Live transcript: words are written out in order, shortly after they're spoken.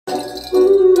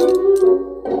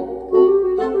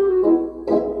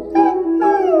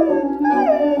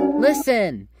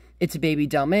Dalmatian. It's a baby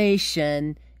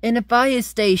Dalmatian in a fire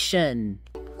station.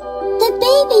 The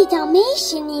baby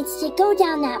Dalmatian needs to go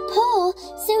down that pole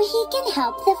so he can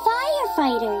help the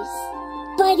firefighters.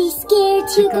 But he's scared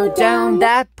to go down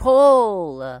that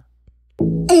pole.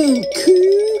 And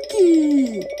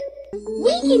Cookie!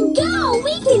 We can go!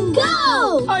 We can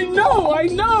go! I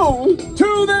know!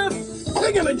 To the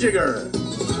thingamajigger!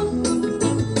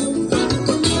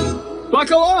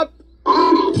 Buckle up!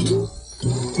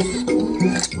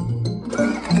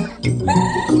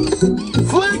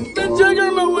 Flick the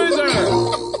jigger, my wizard!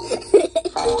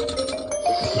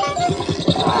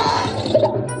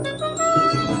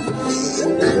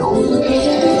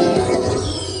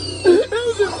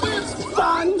 Isn't this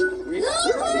fun?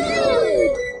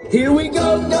 Here we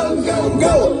go, go, go,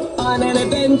 go! On an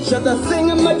adventure, the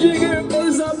thingamajigger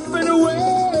is up and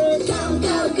away! Go,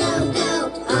 go, go,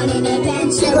 go! On an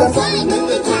adventure, we're flying with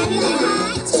the cat in the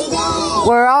hat today!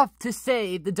 We're off to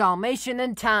save the Dalmatian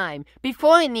in time.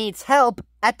 Before he needs help,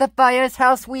 at the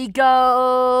firehouse we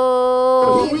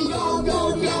go! Here we go,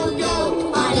 go, go,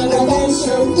 go! On an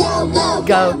adventure, go, go,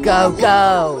 go, go,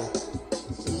 go!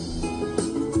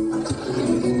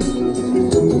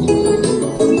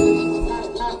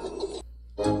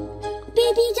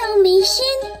 Baby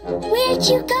Dalmatian, where'd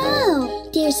you go?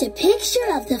 There's a picture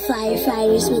of the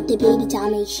firefighters with the baby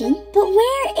Dalmatian. But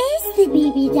where is the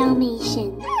baby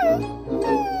Dalmatian?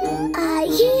 I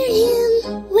hear him.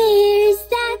 Where's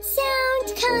that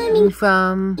sound coming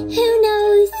from? Who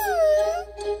knows?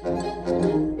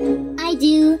 I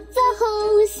do. The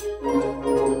hose.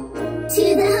 To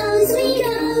the hose we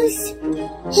goes.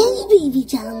 Hey, baby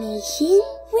Dalmatian.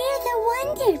 We're the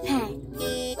Wonder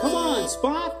Pets. Come on,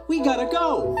 Spot. We gotta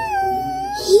go.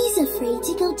 He's afraid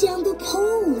to go down the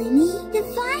pole, Winnie. The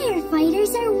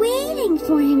firefighters are waiting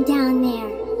for him down there.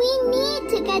 We need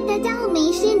to get the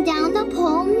Dalmatian down the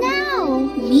pole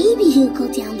now. Maybe he'll go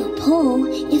down the pole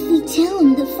if we tell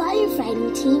him the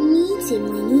firefighting team needs him,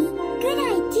 Winnie. Good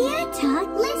idea, Tuck.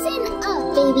 Listen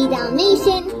up, baby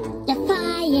Dalmatian. The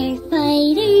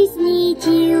firefighters need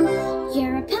you.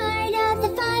 You're a part of the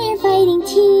firefighting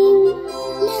team.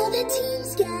 Now the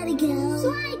team's gotta go.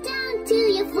 Slide down to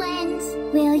your friends.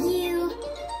 Will you?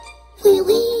 Will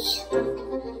we?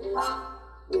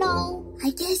 No. I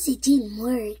guess it didn't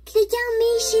work. The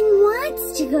Dalmatian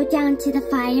wants to go down to the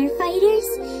firefighters.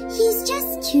 He's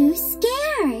just too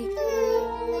scared.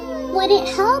 Would it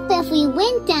help if we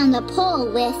went down the pole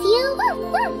with you?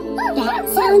 That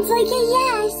sounds like a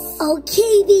yes.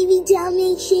 Okay, baby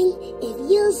Dalmatian. If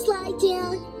you'll slide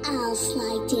down, I'll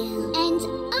slide down. And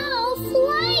I'll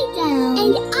fly down.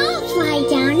 And I'll fly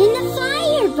down in the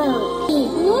fireboat. Whee!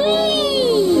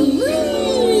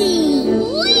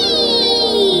 Whee!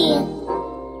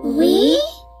 Whee!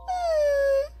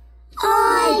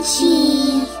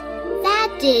 Archie! That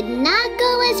did not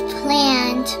go as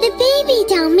planned. The baby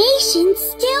Dalmatian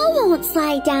still won't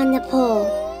slide down the pole.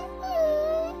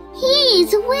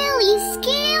 He's really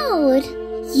scared.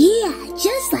 Yeah,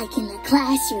 just like in the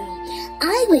classroom.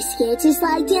 I was scared to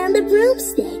slide down the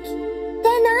broomstick.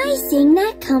 Then I sing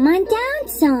that Come On Down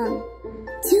song.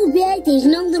 Too bad there's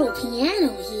no little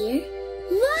piano here.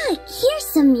 Look, here's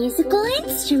some musical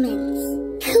instruments.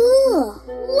 Cool.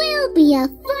 We'll be a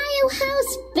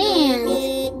firehouse band.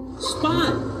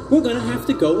 Spot, we're gonna have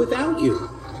to go without you.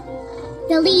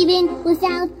 They're leaving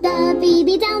without the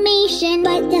baby Dalmatian,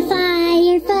 but the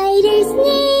firefighters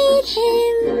need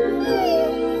him.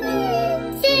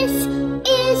 This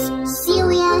is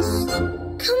serious.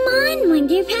 Come on,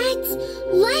 Wonder Pets.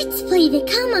 Let's play the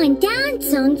Come On Down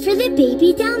song for the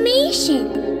baby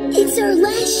Dalmatian. It's our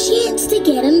last chance to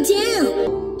get him down.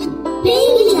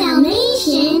 Baby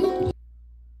Dalmatian.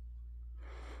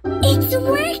 It's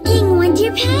working,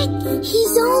 Wonder Pets.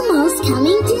 He's almost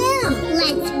coming down.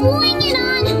 Let's bring it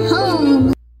on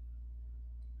home.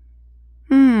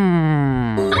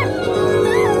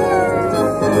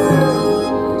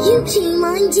 You came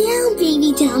on down,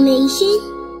 baby Dalmatian.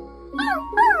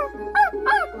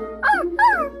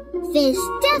 This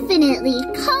definitely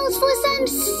calls for some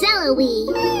celery.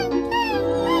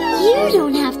 You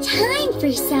don't have time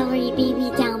for celery, baby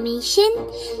Dalmatian.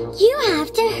 You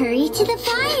have to hurry to the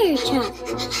fire truck.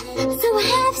 So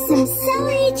have some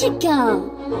celery to go.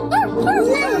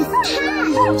 Nice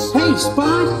catch. Hey,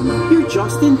 Spot, you're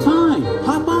just in time.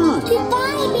 Hop on.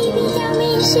 Goodbye, baby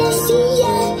Dalmatian. See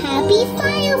ya. Happy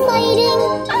firefighting.